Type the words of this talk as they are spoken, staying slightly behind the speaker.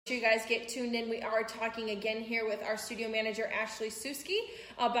You guys get tuned in. We are talking again here with our studio manager, Ashley Suski,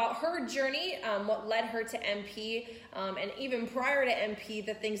 about her journey, what led her to MP, and even prior to MP,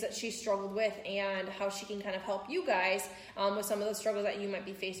 the things that she struggled with and how she can kind of help you guys with some of the struggles that you might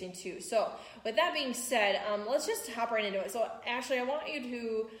be facing too. So with that being said, let's just hop right into it. So Ashley, I want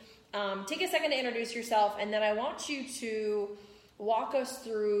you to take a second to introduce yourself, and then I want you to walk us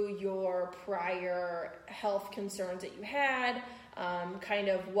through your prior health concerns that you had, kind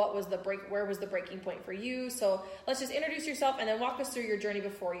of where was the breaking point for you. So let's just introduce yourself and then walk us through your journey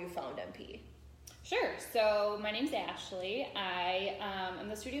before you found MP. Sure. So my name's Ashley. I am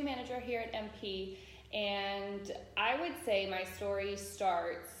the studio manager here at MP, and I would say my story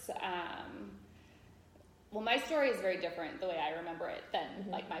starts, my story is very different the way I remember it than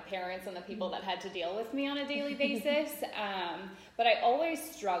like my parents and the people that had to deal with me on a daily basis. But I always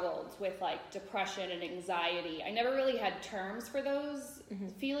struggled with like depression and anxiety. I never really had terms for those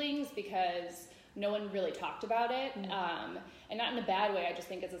feelings because no one really talked about it. And not in a bad way. I just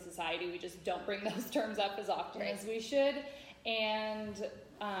think as a society, we just don't bring those terms up as often as we should. And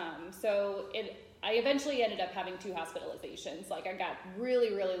I eventually ended up having 2 hospitalizations. Like I got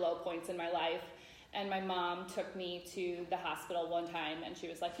really, really low points in my life. And my mom took me to the hospital one time, and she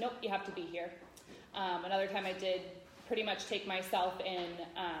was like, nope, you have to be here. Another time I did pretty much take myself in,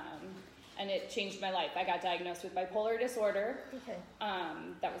 and it changed my life. I got diagnosed with bipolar disorder. Okay.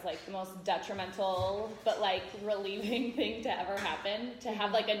 That was like the most detrimental but like relieving thing to ever happen, to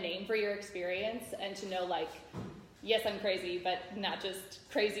have like a name for your experience and to know like, yes, I'm crazy, but not just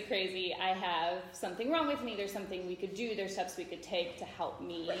crazy. I have something wrong with me. There's something we could do. There's steps we could take to help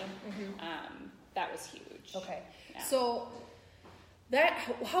me. Right. That was huge. Okay. Yeah. So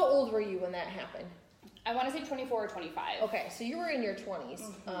how old were you when that happened? I want to say 24 or 25. Okay, so you were in your 20s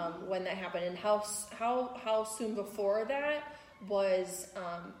when that happened, and how soon before that was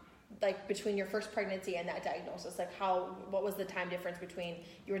like between your first pregnancy and that diagnosis? Like what was the time difference between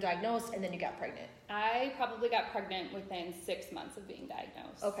you were diagnosed and then you got pregnant? I probably got pregnant within 6 months of being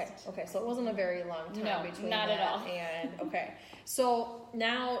diagnosed. Okay, so it wasn't a very long time between not that at all. And okay, so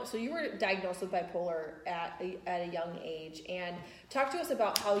you were diagnosed with bipolar at a young age, and talk to us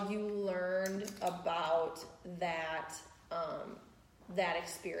about how you learned about that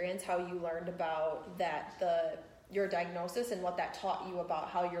experience, how you learned about your diagnosis and what that taught you about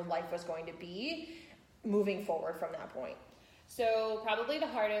how your life was going to be moving forward from that point. So probably the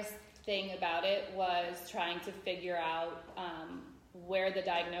hardest thing about it was trying to figure out where the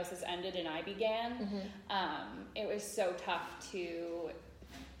diagnosis ended and I began. It was so tough to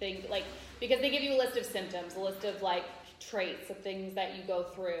think, like, because they give you a list of symptoms, a list of like traits of things that you go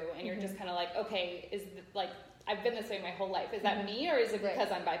through, and you're just kind of like, okay, I've been this way my whole life. Is that me, or is it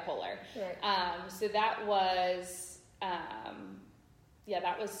because I'm bipolar? Right. So that was,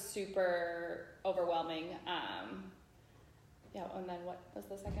 that was super overwhelming. And then what was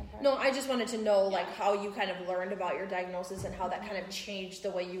the second part? No, I just wanted to know how you kind of learned about your diagnosis and how that kind of changed the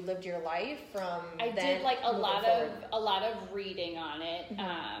way you lived your life from. I did like a lot of reading on it.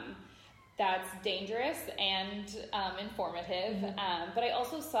 That's dangerous and informative. But I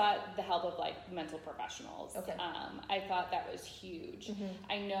also sought the help of like mental professionals. Okay. I thought that was huge.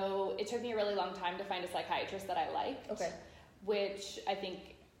 I know it took me a really long time to find a psychiatrist that I liked. Okay. Which I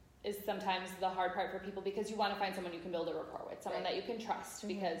think is sometimes the hard part for people, because you want to find someone you can build a rapport with, someone that you can trust,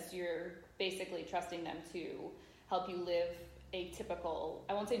 because you're basically trusting them to help you live a typical,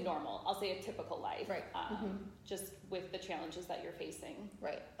 I won't say normal, I'll say a typical life, right? Just with the challenges that you're facing.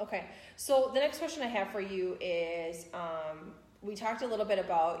 Right. Okay. So the next question I have for you is, we talked a little bit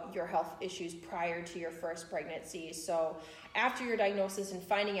about your health issues prior to your first pregnancy. So after your diagnosis and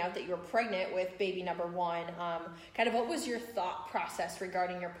finding out that you were pregnant with baby number 1, kind of what was your thought process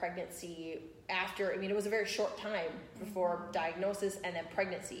regarding your pregnancy after? I mean, it was a very short time before diagnosis and then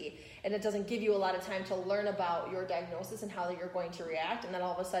pregnancy, and it doesn't give you a lot of time to learn about your diagnosis and how you're going to react. And then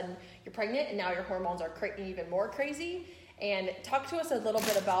all of a sudden you're pregnant, and now your hormones are even more crazy. And talk to us a little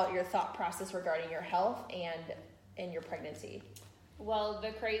bit about your thought process regarding your health and your pregnancy. Well,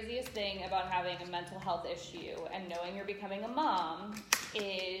 the craziest thing about having a mental health issue and knowing you're becoming a mom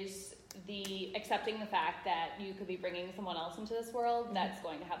is accepting the fact that you could be bringing someone else into this world that's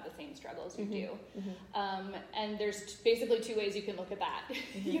going to have the same struggles you do. And there's basically 2 ways you can look at that.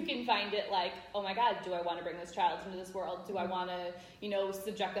 You can find it like, oh my God, do I want to bring this child into this world? Do I want to,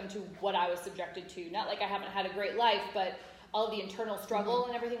 subject them to what I was subjected to? Not like I haven't had a great life, but all the internal struggle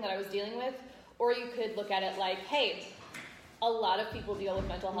and everything that I was dealing with. Or you could look at it like, hey, a lot of people deal with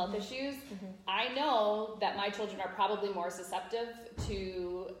mental health issues. I know that my children are probably more susceptible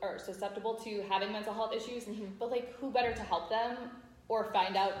to having mental health issues, but like, who better to help them or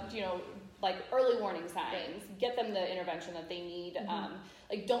find out, like early warning signs, get them the intervention that they need.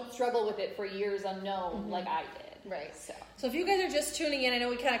 Like don't struggle with it for years unknown like I did. Right. So if you guys are just tuning in, I know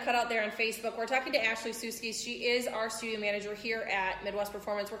we kind of cut out there on Facebook. We're talking to Ashley Suski. She is our studio manager here at Midwest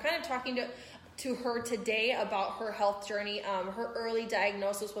Performance. We're kind of talking to her today about her health journey, her early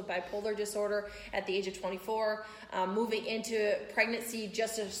diagnosis with bipolar disorder at the age of 24, moving into pregnancy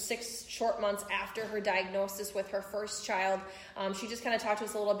just 6 short months after her diagnosis with her first child. She just kind of talked to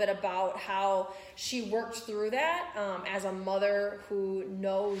us a little bit about how she worked through that as a mother who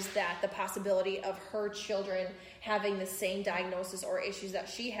knows that the possibility of her children having the same diagnosis or issues that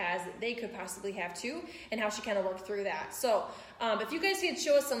she has, that they could possibly have too, and how she kind of worked through that. So if you guys could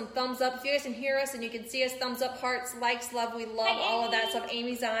show us some thumbs up, if you guys can hear us and you can see us, thumbs up, hearts, likes, love, we love all of that stuff.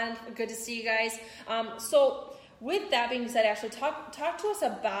 Amy's on. Good to see you guys. So with that being said, Ashley, talk to us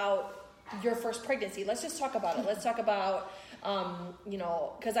about your first pregnancy. Let's just talk about it. Let's talk about,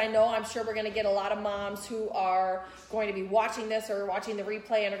 because I'm sure we're going to get a lot of moms who are going to be watching this or watching the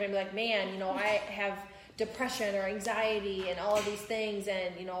replay and are going to be like, man, I have depression or anxiety and all of these things,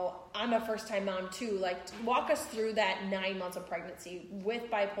 and I'm a first-time mom too. Like, walk us through that 9 months of pregnancy with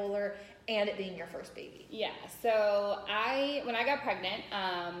bipolar and it being your first baby. Yeah, so when I got pregnant,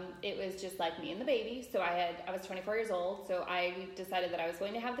 it was just like me and the baby. So I was 24 years old, so I decided that I was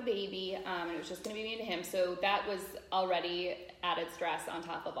going to have the baby, and it was just going to be me and him. So that was already added stress on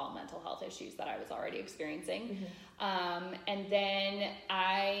top of all mental health issues that I was already experiencing. And then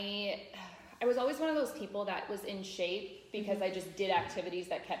I was always one of those people that was in shape because I just did activities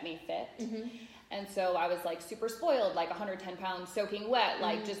that kept me fit. And so I was like super spoiled, like 110 pounds soaking wet,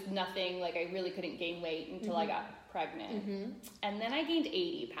 like just nothing, like I really couldn't gain weight until I got pregnant. And then I gained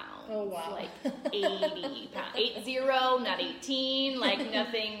 80 pounds. Oh, wow. Like 80 pounds. 80, not 18, like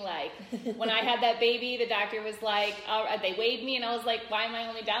nothing. Like when I had that baby, the doctor was like, they weighed me and I was like, why am I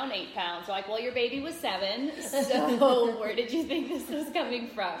only down 8 pounds? They're like, well, your baby was 7. So where did you think this was coming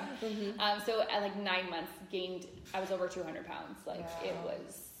from? So at like 9 months I was over 200 pounds. Like it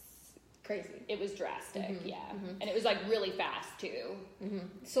was crazy. It was drastic, and it was like really fast too.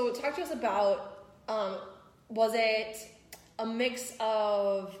 So talk to us about, was it a mix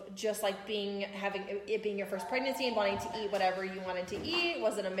of just like having it being your first pregnancy and wanting to eat whatever you wanted to eat?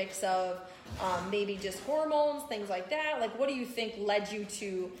 Was it a mix of maybe just hormones, things like that? Like, what do you think led you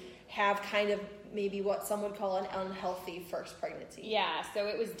to have kind of maybe what some would call an unhealthy first pregnancy? Yeah, so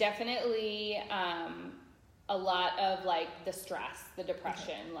it was definitely a lot of like the stress, the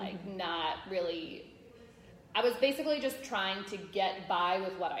depression, like not really. I was basically just trying to get by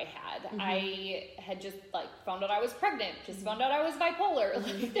with what I had. I had just like found out I was pregnant, just found out I was bipolar.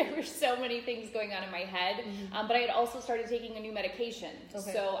 Like there were so many things going on in my head. But I had also started taking a new medication.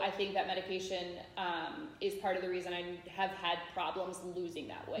 So I think that medication is part of the reason I have had problems losing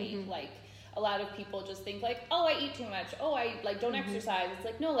that weight. Like a lot of people just think like, oh, I eat too much. Oh, I like don't exercise. It's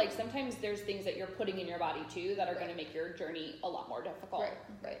like, no, like sometimes there's things that you're putting in your body too that are going to make your journey a lot more difficult.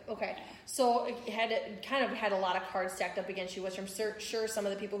 Right. Okay. So it had a lot of cards stacked up against you, which I'm sure some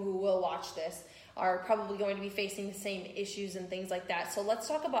of the people who will watch this are probably going to be facing the same issues and things like that. So let's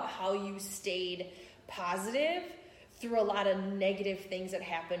talk about how you stayed positive through a lot of negative things that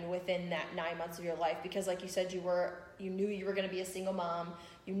happened within that 9 months of your life, because like you said, you knew you were going to be a single mom.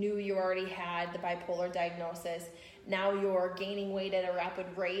 You knew you already had the bipolar diagnosis. Now you're gaining weight at a rapid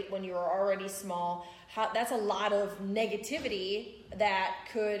rate when you were already small. That's a lot of negativity that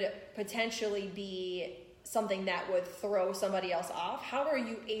could potentially be something that would throw somebody else off. How are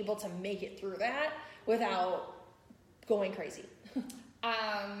you able to make it through that without going crazy?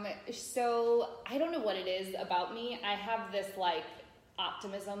 So I don't know what it is about me. I have this like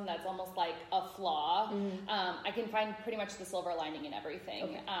optimism that's almost like a flaw. I can find pretty much the silver lining in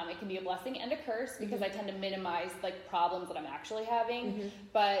everything. It can be a blessing and a curse because I tend to minimize like problems that I'm actually having,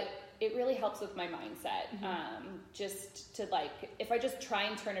 but it really helps with my mindset. Just to like, if I just try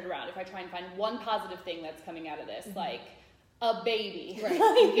and turn it around, if I try and find one positive thing that's coming out of this, like a baby, like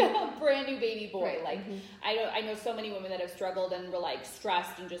a brand new baby boy. Like I know so many women that have struggled and were like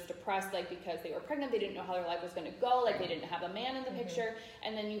stressed and just depressed, like because they were pregnant, they didn't know how their life was going to go, like they didn't have a man in the picture,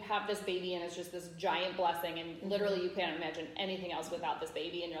 and then you have this baby and it's just this giant blessing, and literally you can't imagine anything else without this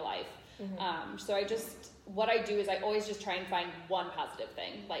baby in your life. So what I do is I always just try and find one positive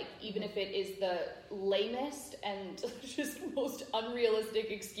thing, like even if it is the lamest and just most unrealistic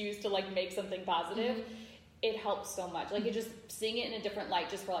excuse to like make something positive. It helps so much. Like, it just seeing it in a different light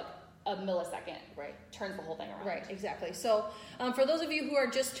just for like a millisecond Right. turns the whole thing around. Right, exactly. So for those of you who are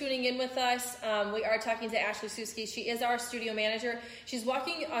just tuning in with us, we are talking to Ashley Suski. She is our studio manager. She's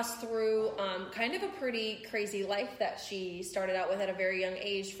walking us through kind of a pretty crazy life that she started out with at a very young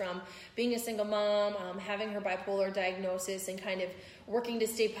age, from being a single mom, having her bipolar diagnosis, and kind of working to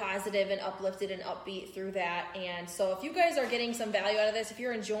stay positive and uplifted and upbeat through that. And so if you guys are getting some value out of this, if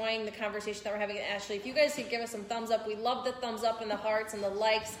you're enjoying the conversation that we're having with Ashley, if you guys could give us some thumbs up, we love the thumbs up and the hearts and the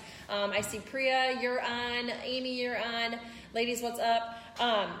likes. I see Priya, you're on. Amy, you're on. Ladies, what's up?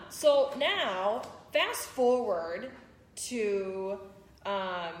 So now, fast forward to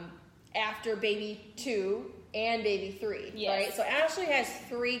after baby 2 and baby 3, yes. right? So Ashley has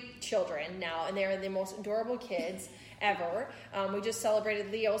 3 children now, and they're the most adorable kids ever. We just celebrated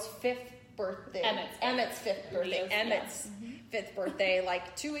Leo's 5th birthday. Emmett's 5th birthday. Emmett's 5th birthday,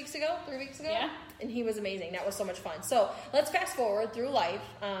 like 3 weeks ago. Yeah. And he was amazing. That was so much fun. So let's fast forward through life.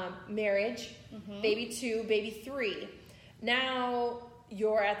 Marriage, baby 2, baby 3. Now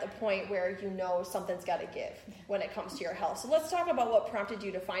you're at the point where you know something's got to give when it comes to your health. So let's talk about what prompted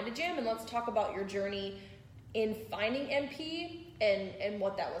you to find a gym, and let's talk about your journey in finding NP and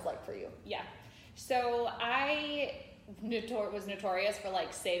what that was like for you. Yeah. So I was notorious for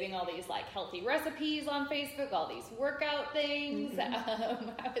like saving all these like healthy recipes on Facebook, all these workout things.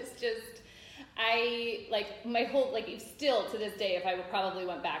 I like my whole, like still to this day, if I probably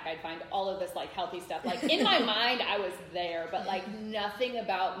went back, I'd find all of this like healthy stuff. Like in my mind, I was there, but like nothing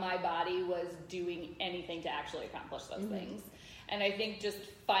about my body was doing anything to actually accomplish those things. And I think just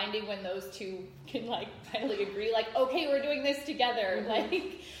finding when those two can like finally agree, like, okay, we're doing this together.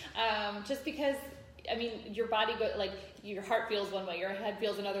 Like, just because, I mean, your body like your heart feels one way, your head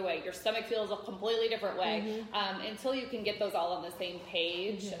feels another way, your stomach feels a completely different way. Until you can get those all on the same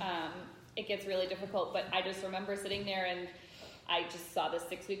page, it gets really difficult. But I just remember sitting there and I just saw this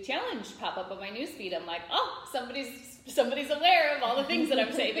 6-week challenge pop up on my newsfeed. I'm like, oh, somebody's aware of all the things that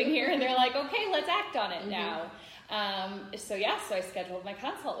I'm saving here, and they're like, okay, let's act on it now. So I scheduled my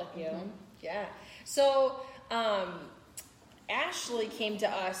consult with you. Yeah. So Ashley came to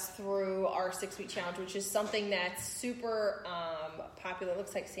us through our 6-week challenge, which is something that's super popular. It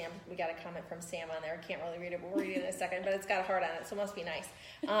looks like Sam, we got a comment from Sam on there. I can't really read it, but we'll read it in a second, but it's got a heart on it, so it must be nice.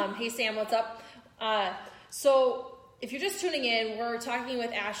 Hey Sam, what's up? So if you're just tuning in, we're talking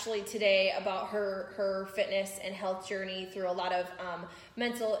with Ashley today about her fitness and health journey through a lot of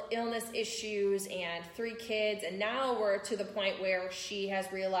mental illness issues and 3 kids. And now we're to the point where she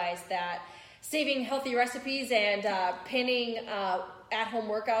has realized that saving healthy recipes and pinning at-home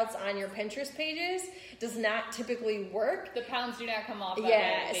workouts on your Pinterest pages does not typically work. The pounds do not come off that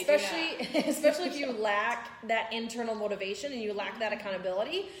way. especially if you lack that internal motivation and you lack that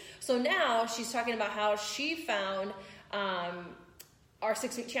accountability. So now she's talking about how she found our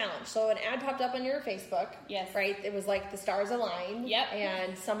 6-week challenge. So an ad popped up on your Facebook. Yes. Right? It was like the stars aligned. Yep.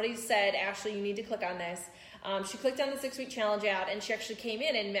 And somebody said, Ashley, you need to click on this. She clicked on the 6-week challenge ad, and she actually came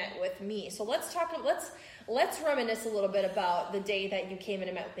in and met with me. So let's reminisce a little bit about the day that you came in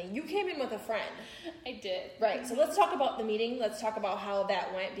and met with me. You came in with a friend. I did. Right. So let's talk about the meeting. Let's talk about how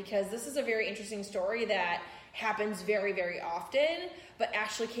that went, because this is a very interesting story that happens very, very often, but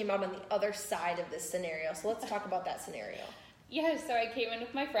Ashley came out on the other side of this scenario. So let's talk about that scenario. Yeah, so I came in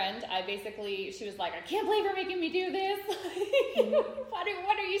with my friend. She was like, I can't believe you're making me do this. What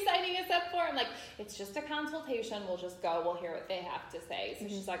are you signing us up for? I'm like, it's just a consultation. We'll just go. We'll hear what they have to say. So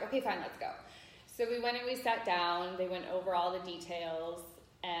she's like, okay, fine, let's go. So we went and we sat down. They went over all the details,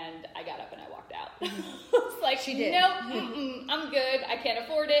 and I got up and I walked out. It's like, she did. Nope, I'm good. I can't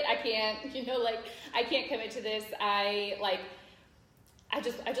afford it. I can't, I can't commit to this. I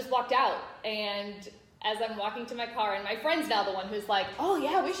just walked out, and as I'm walking to my car, and my friend's now the one who's like, oh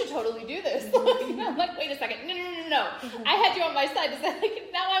yeah, we should totally do this. I'm like, wait a second, no. I had you on my side to say,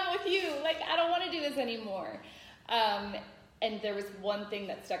 like, now I'm with you. Like, I don't want to do this anymore. And there was one thing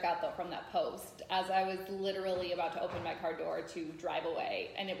that stuck out though from that post, as I was literally about to open my car door to drive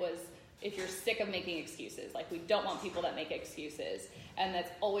away, and it was, if you're sick of making excuses, like we don't want people that make excuses. And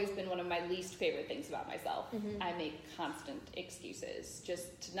that's always been one of my least favorite things about myself. I make constant excuses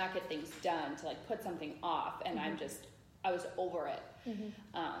just to not get things done, to like put something off. And I was over it.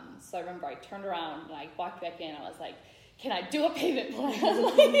 So I remember I turned around and I walked back in. I was like, can I do a payment plan?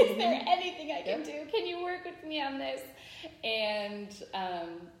 Like, is there anything I can do? Can you work with me on this? And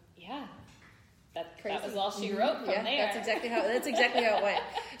that was all she wrote from there. That's exactly how it went.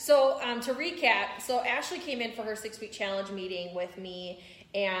 So to recap, so Ashley came in for her 6-week challenge meeting with me,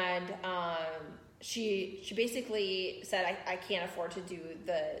 and she basically said, I can't afford to do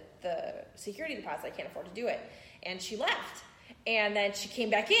the security deposit. I can't afford to do it. And she left. And then she came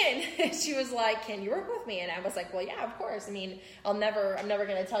back in and she was like, can you work with me? And I was like, well, yeah, of course. I mean, I'm never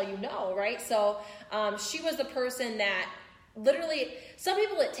going to tell you no, right? So she was the person that literally, some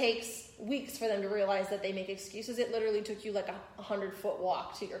people it takes weeks for them to realize that they make excuses. It literally took you like a 100-foot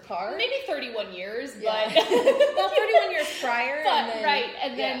walk to your car. Maybe 31 years, yeah. but... Well, 31 years prior.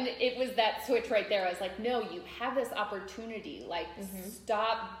 But, then it was that switch right there. I was like, no, you have this opportunity. Like,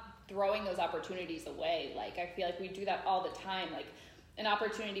 stop throwing those opportunities away. Like, I feel like we do that all the time. Like, an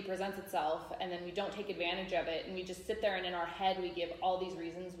opportunity presents itself and then we don't take advantage of it and we just sit there and in our head we give all these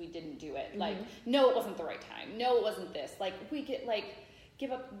reasons we didn't do it. Like, no, it wasn't the right time. No, it wasn't this. Like, we get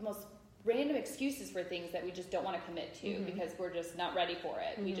give up the most random excuses for things that we just don't want to commit to because we're just not ready for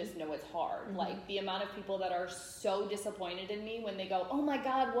it. We just know it's hard. Like, the amount of people that are so disappointed in me when they go, oh my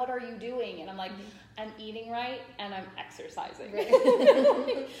God, what are you doing? And I'm like, I'm eating right and I'm exercising.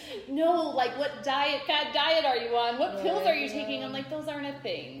 Right. No, like, what fad diet are you on? What pills are you taking? I'm like, those aren't a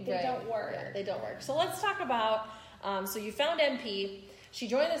thing. They don't work. Yeah, they don't work. So let's talk about, so you found MP. She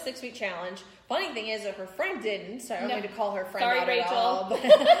joined the 6-week challenge. Funny thing is that her friend didn't, so I don't need to call her friend out Rachel. at all.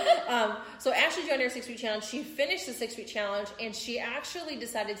 But, so Ashley joined her 6-week challenge. She finished the 6-week challenge, and she actually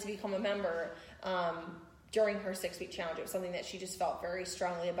decided to become a member during her 6-week challenge. It was something that she just felt very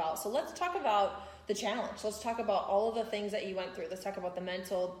strongly about. So let's talk about the challenge. Let's talk about all of the things that you went through. Let's talk about the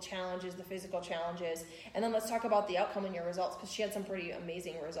mental challenges, the physical challenges, and then let's talk about the outcome and your results, because she had some pretty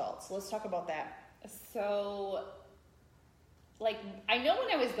amazing results. So let's talk about that. So... like, I know when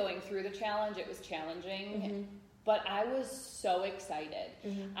I was going through the challenge, it was challenging, but I was so excited.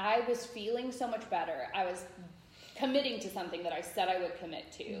 I was feeling so much better. I was committing to something that I said I would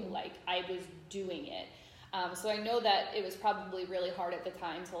commit to. Like, I was doing it. So I know that it was probably really hard at the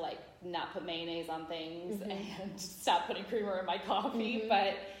time to, like, not put mayonnaise on things and stop putting creamer in my coffee,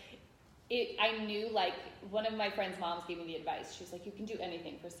 but I knew, like, one of my friend's moms gave me the advice. She's like, you can do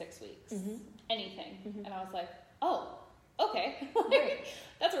anything for 6 weeks. Anything. And I was like, oh, okay,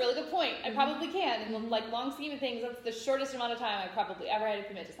 that's a really good point. I probably can. And like, long scheme of things, that's the shortest amount of time I probably ever had to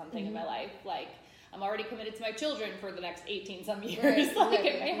commit to something in my life. Like, I'm already committed to my children for the next 18 some years, and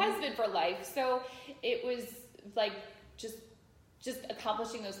my husband for life. So it was like just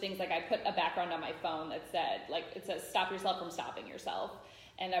accomplishing those things. Like, I put a background on my phone that said, like, it says, stop yourself from stopping yourself.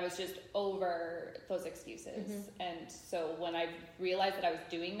 And I was just over those excuses. And so when I realized that I was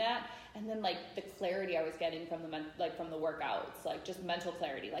doing that, and then, like, the clarity I was getting from from the workouts, like, just mental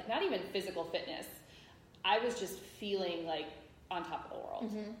clarity, like, not even physical fitness, I was just feeling like on top of the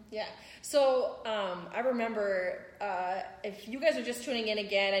world. Yeah. So I remember, if you guys are just tuning in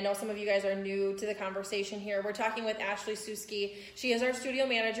again, I know some of you guys are new to the conversation here. We're talking with Ashley Suski. She is our studio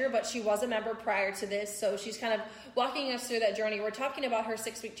manager, but she was a member prior to this, so she's kind of walking us through that journey. We're talking about her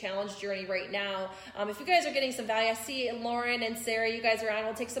 6-week challenge journey right now. If you guys are getting some value, I see Lauren and Sarah, you guys are on.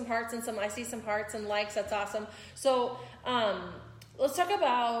 We'll take some hearts and I see some hearts and likes. That's awesome. So let's talk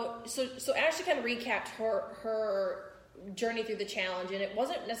about, so Ashley kind of recapped her journey through the challenge, and it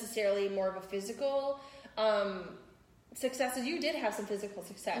wasn't necessarily more of a physical success. You did have some physical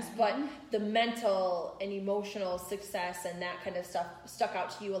success, but the mental and emotional success and that kind of stuff stuck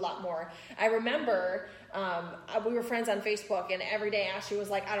out to you a lot more. I remember we were friends on Facebook, and every day Ashley was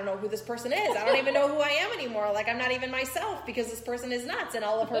like, I don't know who this person is. I don't even know who I am anymore. Like, I'm not even myself because this person is nuts. And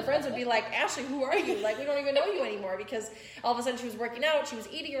all of her friends would be like, Ashley, who are you? Like, we don't even know you anymore, because all of a sudden she was working out, she was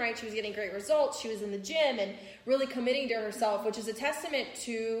eating right, she was getting great results, she was in the gym and really committing to herself, which is a testament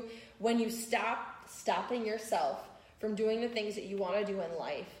to when you stopping yourself from doing the things that you want to do in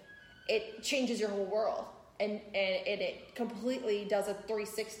life, it changes your whole world. And it completely does a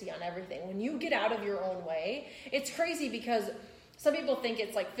 360 on everything. When you get out of your own way, it's crazy because some people think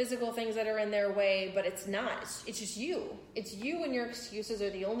it's like physical things that are in their way, but it's not. It's just you. It's you, and your excuses are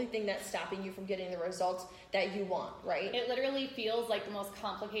the only thing that's stopping you from getting the results that you want, right? It literally feels like the most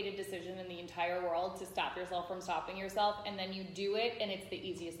complicated decision in the entire world to stop yourself from stopping yourself, and then you do it, and it's the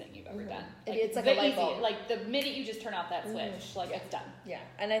easiest thing you've ever done. Like, it's like a light bulb. Like, the minute you just turn off that switch, like, it's done. Yeah,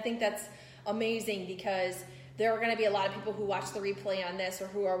 and I think that's amazing, because there are going to be a lot of people who watch the replay on this, or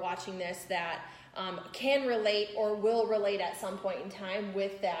who are watching this, that can relate or will relate at some point in time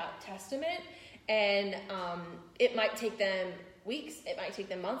with that testament. And it might take them weeks, it might take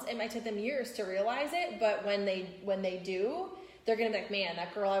them months, it might take them years to realize it, but when they do, they're going to be like, man,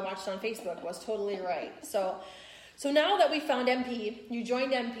 that girl I watched on Facebook was totally right. So now that we found MP, you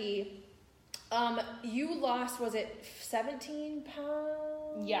joined MP, you lost, was it 17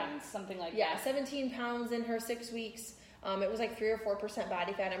 pounds? Yeah, something like that. Yeah, 17 pounds in her 6 weeks. It was like 3 or 4%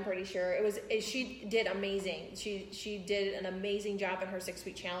 body fat, I'm pretty sure. She did amazing. She did an amazing job in her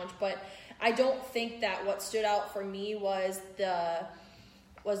 6-week challenge. But I don't think that what stood out for me was the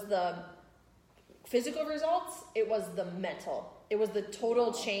physical results. It was the mental. It was the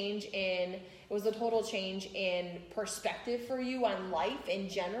total change in perspective for you on life in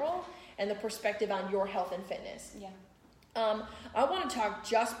general, and the perspective on your health and fitness. Yeah. I want to talk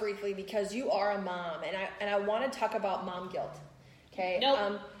just briefly, because you are a mom, and I want to talk about mom guilt. Okay.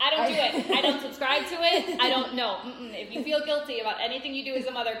 Nope. I don't do it. I don't subscribe to it. I don't know. If you feel guilty about anything you do as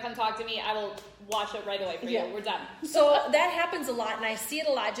a mother, come talk to me. I will watch it right away for you. We're done. So that happens a lot, and I see it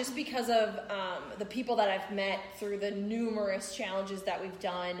a lot just because of the people that I've met through the numerous challenges that we've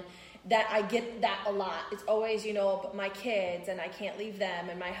done, that I get that a lot. It's always, but my kids, and I can't leave them,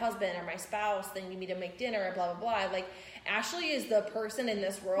 and my husband or my spouse, they need me to make dinner, and blah, blah, blah. Like, Ashley is the person in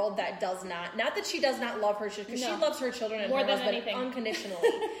this world that does not that she does not love her children, because she loves her children and her husband unconditionally.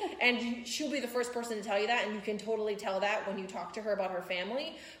 And she'll be the first person to tell you that, and you can totally tell that when you talk to her about her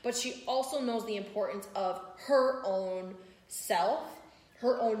family. But she also knows the importance of her own self,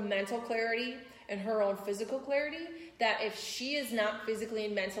 her own mental clarity, and her own physical clarity, that if she is not physically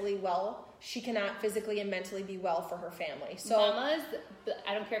and mentally well, she cannot physically and mentally be well for her family. So mamas,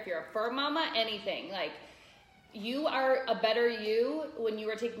 I don't care if you're a fur mama, anything, like, you are a better you when you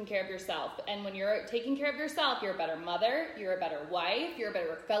are taking care of yourself. And when you're taking care of yourself, you're a better mother, you're a better wife, you're a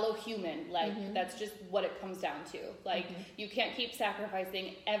better fellow human. Like, that's just what it comes down to. Like, you can't keep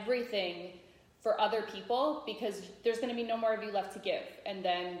sacrificing everything for other people, because there's going to be no more of you left to give. And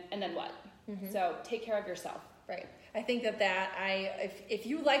then what? So take care of yourself. Right. I think if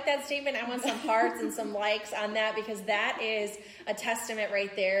you like that statement, I want some hearts and some likes on that, because that is a testament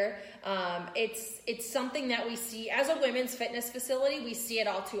right there. It's something that we see as a women's fitness facility. We see it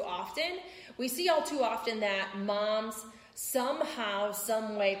all too often. We see all too often that moms somehow,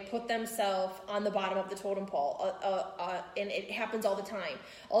 some way put themselves on the bottom of the totem pole. And it happens all the time.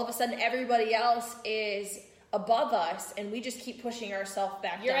 All of a sudden, everybody else is above us, and we just keep pushing ourselves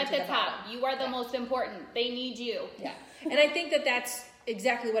back. You're down at to the top. bottom. You are the most important. They need you. Yeah. And I think that that's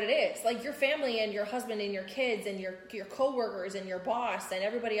exactly what it is. Like, your family and your husband and your kids and your coworkers and your boss and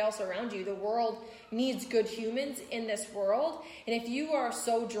everybody else around you, the world needs good humans in this world. And if you are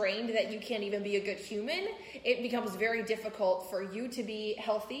so drained that you can't even be a good human, it becomes very difficult for you to be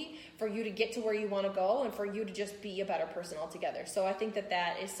healthy, for you to get to where you want to go, and for you to just be a better person altogether. So I think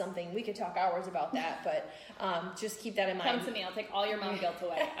that is something, we could talk hours about that, but just keep that in mind. Come to me. I'll take all your mom guilt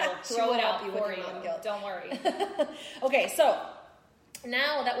away. I'll throw it out for you. Don't worry. Okay, so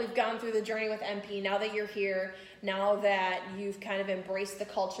now that we've gone through the journey with MP, now that you're here, now that you've kind of embraced the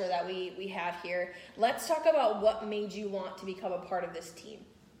culture that we have here, let's talk about what made you want to become a part of this team.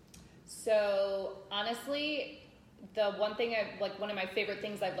 So honestly, the one thing one of my favorite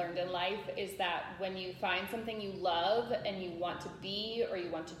things I've learned in life is that when you find something you love and you want to be or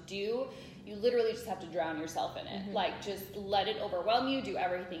you want to do, you literally just have to drown yourself in it. Like, just let it overwhelm you. Do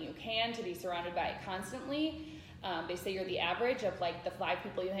everything you can to be surrounded by it constantly. They say you're the average of like the 5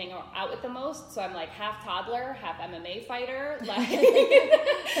 people you hang out with the most. So I'm like half toddler, half MMA fighter. Like,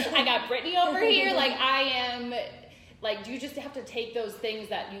 I got Brittany over here. Like, I am, like, you just have to take those things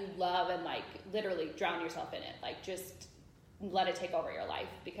that you love and like literally drown yourself in it. Like, just let it take over your life,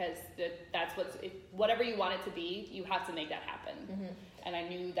 because that's whatever you want it to be, you have to make that happen. And I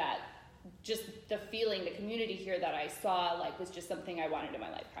knew that just the feeling, the community here that I saw, like, was just something I wanted in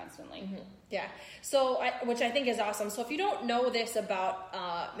my life constantly. Yeah. So, which I think is awesome. So if you don't know this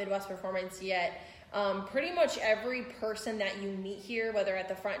about Midwest Performance yet, pretty much every person that you meet here, whether at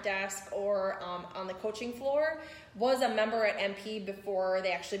the front desk or on the coaching floor, was a member at MP before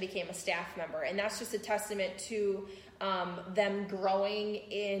they actually became a staff member. And that's just a testament to them growing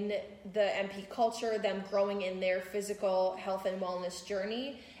in the MP culture, them growing in their physical health and wellness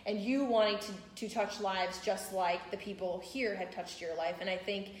journey, and you wanting to touch lives just like the people here had touched your life. And I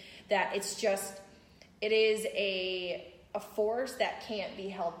think that it is a force that can't be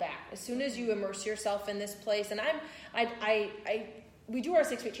held back. As soon as you immerse yourself in this place, and we do our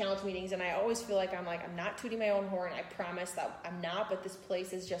 6-week challenge meetings, and I always feel like I'm not tooting my own horn. I promise that I'm not, but this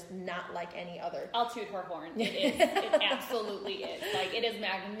place is just not like any other. I'll toot her horn. It is. It absolutely is. Like, it is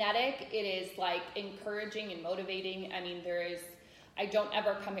magnetic. It is like encouraging and motivating. I mean, I don't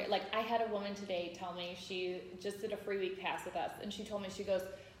ever come here. Like, I had a woman today tell me, she just did a free week pass with us, and she told me, she goes,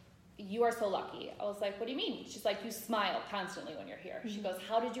 "You are so lucky." I was like, "What do you mean?" She's like, "You smile constantly when you're here." She goes,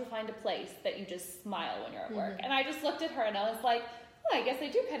 "How did you find a place that you just smile when you're at work?" And I just looked at her and I was like, "Oh, I guess I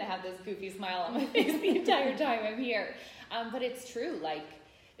do kind of have this goofy smile on my face the entire time I'm here." But it's true. Like,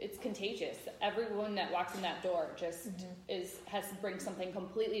 it's contagious. Everyone that walks in that door just brings something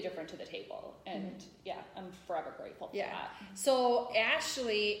completely different to the table. And I'm forever grateful for that. So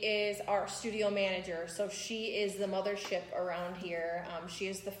Ashley is our studio manager. So she is the mothership around here. She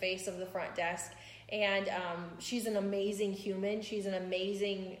is the face of the front desk. And she's an amazing human. She's an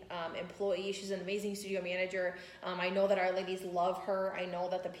amazing employee. She's an amazing studio manager. I know that our ladies love her. I know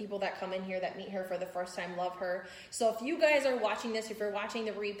that the people that come in here that meet her for the first time love her. So if you guys are watching this, if you're watching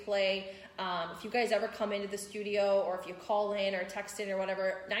the replay, if you guys ever come into the studio or if you call in or text in or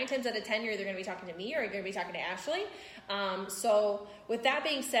whatever, 9 times out of 10, you're either going to be talking to me or you're going to be talking to Ashley. So with that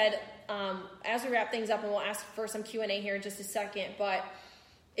being said, as we wrap things up, and we'll ask for some Q&A here in just a second, but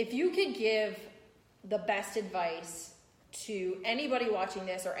if you could give the best advice to anybody watching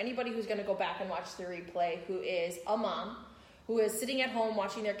this or anybody who's going to go back and watch the replay who is a mom, who is sitting at home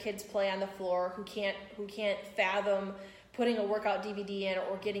watching their kids play on the floor, who can't fathom putting a workout DVD in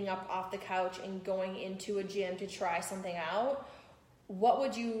or getting up off the couch and going into a gym to try something out, what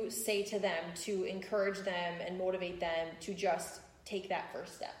would you say to them to encourage them and motivate them to just take that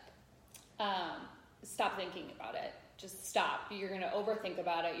first step? Stop thinking about it. Just stop. You're going to overthink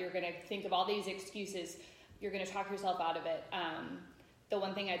about it. You're going to think of all these excuses. You're going to talk yourself out of it. The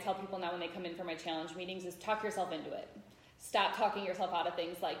one thing I tell people now when they come in for my challenge meetings is talk yourself into it. Stop talking yourself out of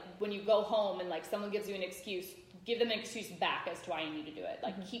things. Like when you go home and like someone gives you an excuse, give them an excuse back as to why you need to do it.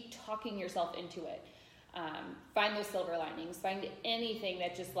 Like keep talking yourself into it. Find those silver linings. Find anything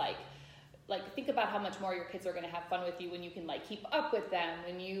that just like think about how much more your kids are going to have fun with you when you can like keep up with them,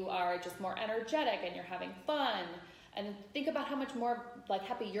 when you are just more energetic and you're having fun. And think about how much more like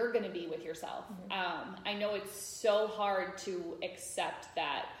happy you're going to be with yourself. I know it's so hard to accept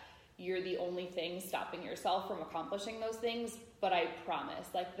that you're the only thing stopping yourself from accomplishing those things, but I promise,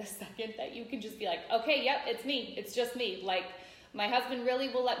 like the second that you can just be like, okay, yep, it's me, it's just me. Like my husband really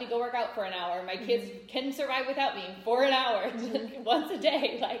will let me go work out for an hour. My kids can survive without me for an hour once a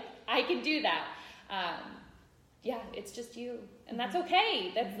day. Like I can do that. It's just you, and that's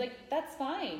okay. That's fine.